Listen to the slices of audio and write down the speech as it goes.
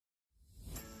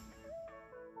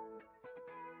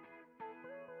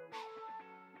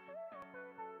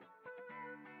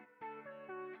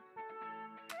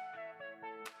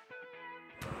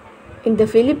In the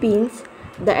Philippines,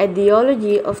 the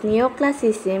ideology of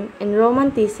Neoclassicism and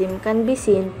Romanticism can be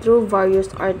seen through various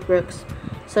artworks,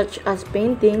 such as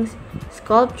paintings,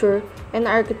 sculpture, and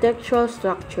architectural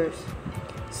structures.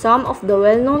 Some of the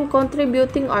well-known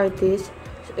contributing artists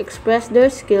express their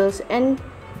skills and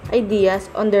ideas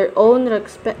on their own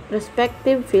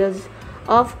respective fields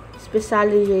of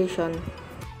specialization.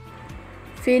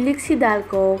 Felix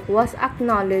Hidalgo was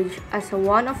acknowledged as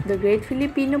one of the great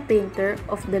Filipino painters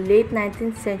of the late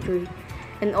 19th century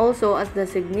and also as the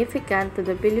significant to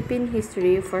the Philippine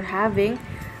history for having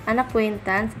an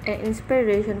acquaintance and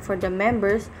inspiration for the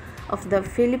members of the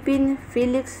Philippine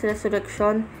Felix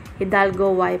Resurrection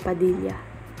Hidalgo y Padilla.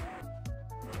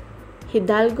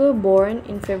 Hidalgo born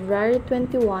in February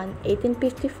 21,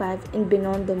 1855 in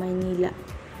Binondo, Maynila.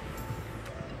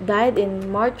 Died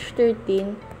in March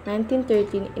 13,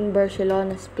 1913 in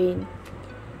Barcelona, Spain.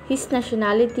 His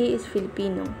nationality is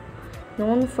Filipino,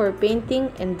 known for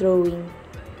painting and drawing.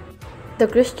 The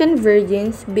Christian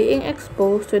virgins being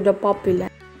exposed to the populace.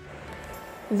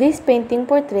 This painting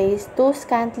portrays two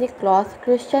scantily clothed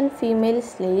Christian female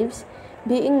slaves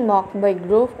being mocked by a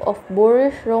group of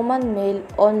boorish Roman male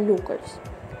onlookers.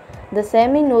 The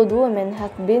semi-nude women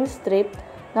have been stripped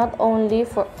not only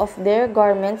of their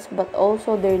garments but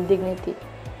also their dignity.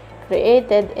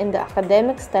 Created in the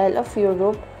academic style of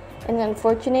Europe, and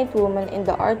unfortunate women in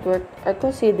the artwork are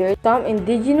considered some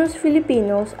indigenous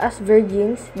Filipinos as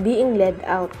virgins being led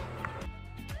out.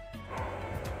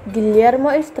 Guillermo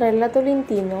Estrella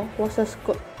Tolentino was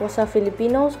a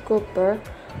Filipino sculptor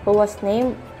who was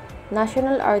named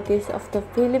National Artist of the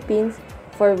Philippines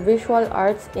for Visual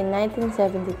Arts in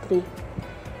 1973.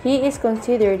 He is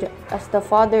considered as the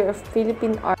father of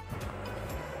Philippine art.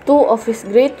 Two of his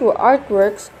great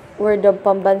artworks were the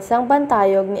Pambansang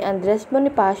Bantayog ni Andres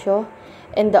Bonifacio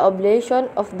and the Oblation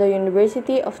of the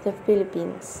University of the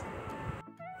Philippines.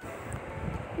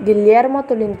 Guillermo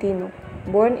Tolentino,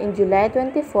 born in July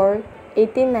 24,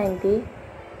 1890,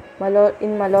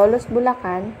 in Malolos,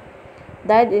 Bulacan,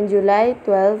 died in July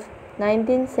 12,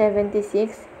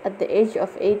 1976 at the age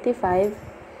of 85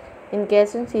 in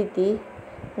Quezon City.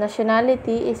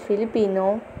 Nationality is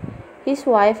Filipino. His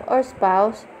wife or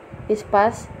spouse is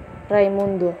Paz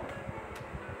Raimundo.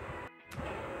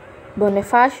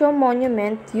 Bonifacio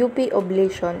Monument UP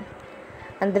Oblation.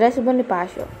 Andres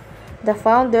Bonifacio, the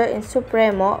founder and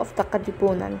supremo of the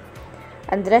Katipunan.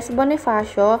 Andres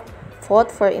Bonifacio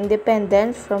fought for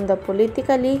independence from the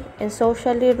politically and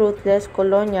socially ruthless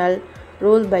colonial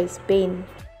rule by Spain.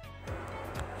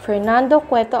 Fernando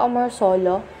Cueto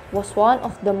Amorsolo was one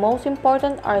of the most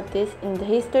important artists in the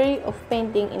history of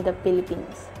painting in the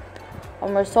Philippines.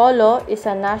 Amorsolo is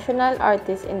a national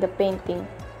artist in the painting.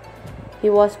 He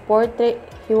was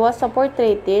a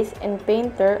portraitist and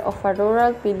painter of a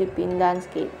rural Philippine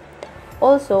landscape.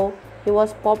 Also, he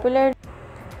was popular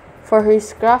for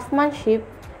his craftsmanship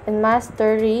and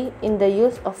mastery in the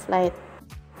use of light.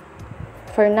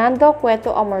 Fernando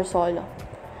Cueto Amorsolo,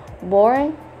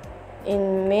 born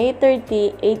in May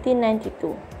 30,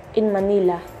 1892, in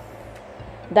Manila,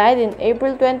 died in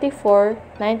April 24,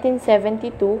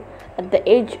 1972, at the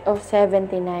age of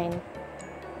 79.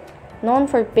 Known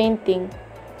for painting,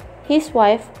 his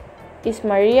wife is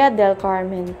Maria del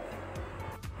Carmen.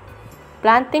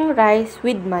 Planting rice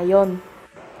with mayon.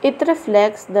 It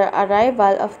reflects the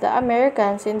arrival of the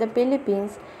Americans in the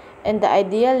Philippines and the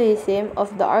idealism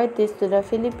of the artist to the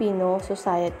Filipino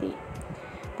society.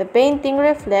 The painting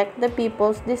reflects the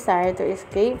people's desire to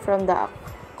escape from the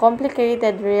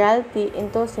complicated reality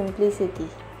into simplicity.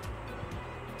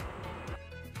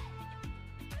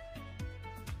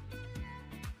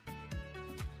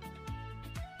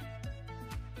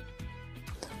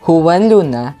 Juan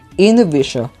Luna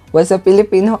Inovicio was a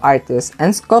Filipino artist and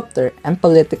sculptor and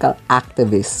political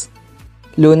activist.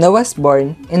 Luna was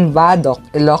born in Badoc,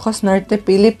 Ilocos Norte,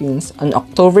 Philippines on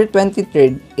October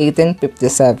 23,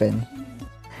 1857.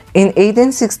 In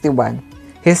 1861,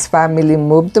 his family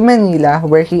moved to Manila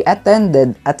where he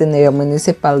attended Ateneo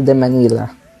Municipal de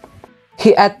Manila.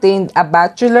 He attained a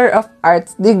Bachelor of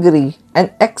Arts degree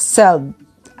and excelled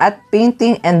at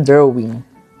painting and drawing.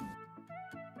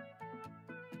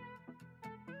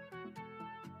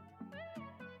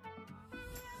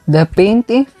 The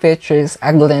painting features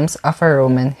a glimpse of a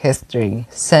Roman history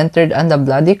centered on the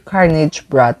bloody carnage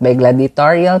brought by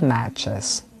gladiatorial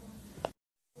matches.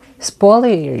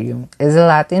 Spoliarium is a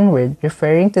Latin word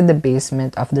referring to the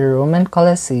basement of the Roman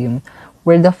Colosseum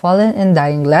where the fallen and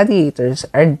dying gladiators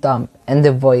are dumped and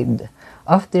devoid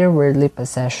of their worldly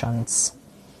possessions.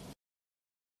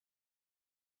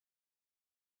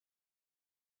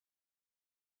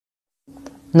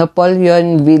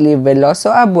 Napoleon Willie Veloso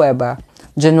Abueva,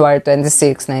 January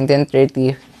 26,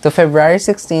 1930 to February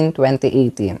 16,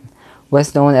 2018,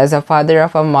 was known as the father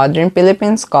of a modern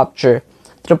Philippine sculpture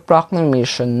through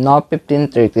Proclamation No.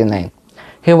 1539.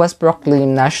 He was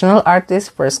proclaimed National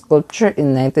Artist for Sculpture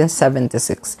in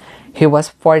 1976. He was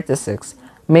 46,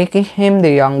 making him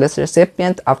the youngest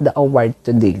recipient of the award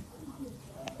to date.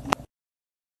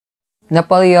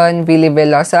 Napoleon Willie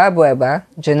Velosa Abueva,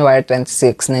 January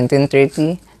 26,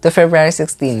 1930 to February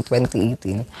 16,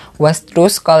 2018, was through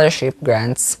scholarship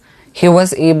grants. He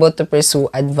was able to pursue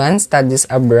advanced studies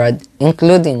abroad,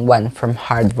 including one from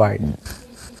Harvard.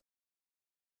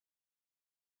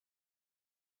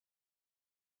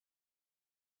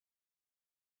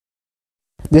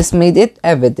 This made it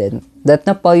evident that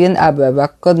Napoleon Abueva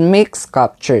could make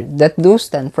sculpture that do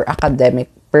stand for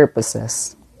academic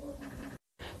purposes.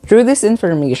 Through this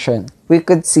information, we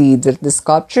could see that the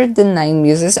sculpture The Nine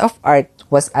Muses of Art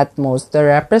was at most to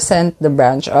represent the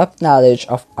branch of knowledge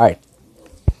of art.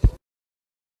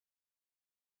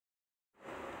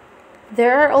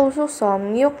 There are also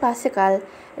some neoclassical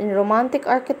and romantic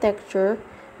architecture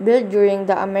built during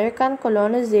the American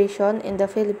colonization in the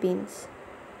Philippines.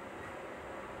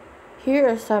 Here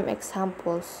are some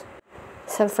examples: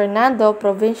 San Fernando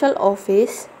Provincial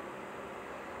Office,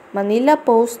 Manila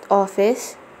Post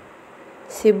Office,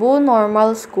 Cebu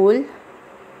Normal School,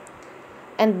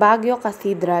 and Baguio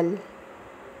Cathedral.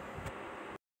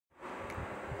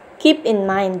 Keep in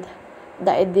mind,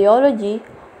 the ideology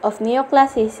of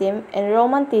neoclassicism and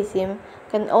romanticism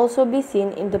can also be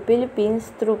seen in the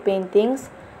Philippines through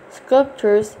paintings,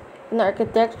 sculptures, and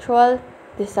architectural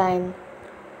design.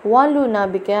 Juan Luna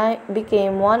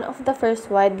became one of the first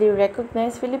widely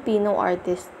recognized Filipino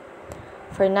artists.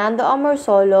 Fernando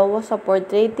Amorsolo was a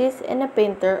portraitist and a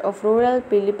painter of rural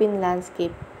Philippine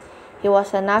landscape. He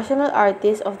was a national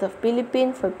artist of the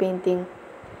Philippines for painting.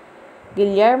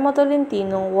 Guillermo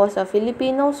Tolentino was a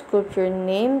Filipino sculptor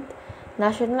named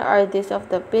National Artist of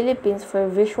the Philippines for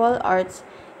Visual Arts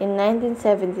in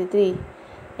 1973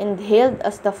 and hailed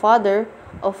as the father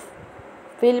of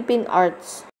Philippine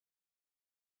arts.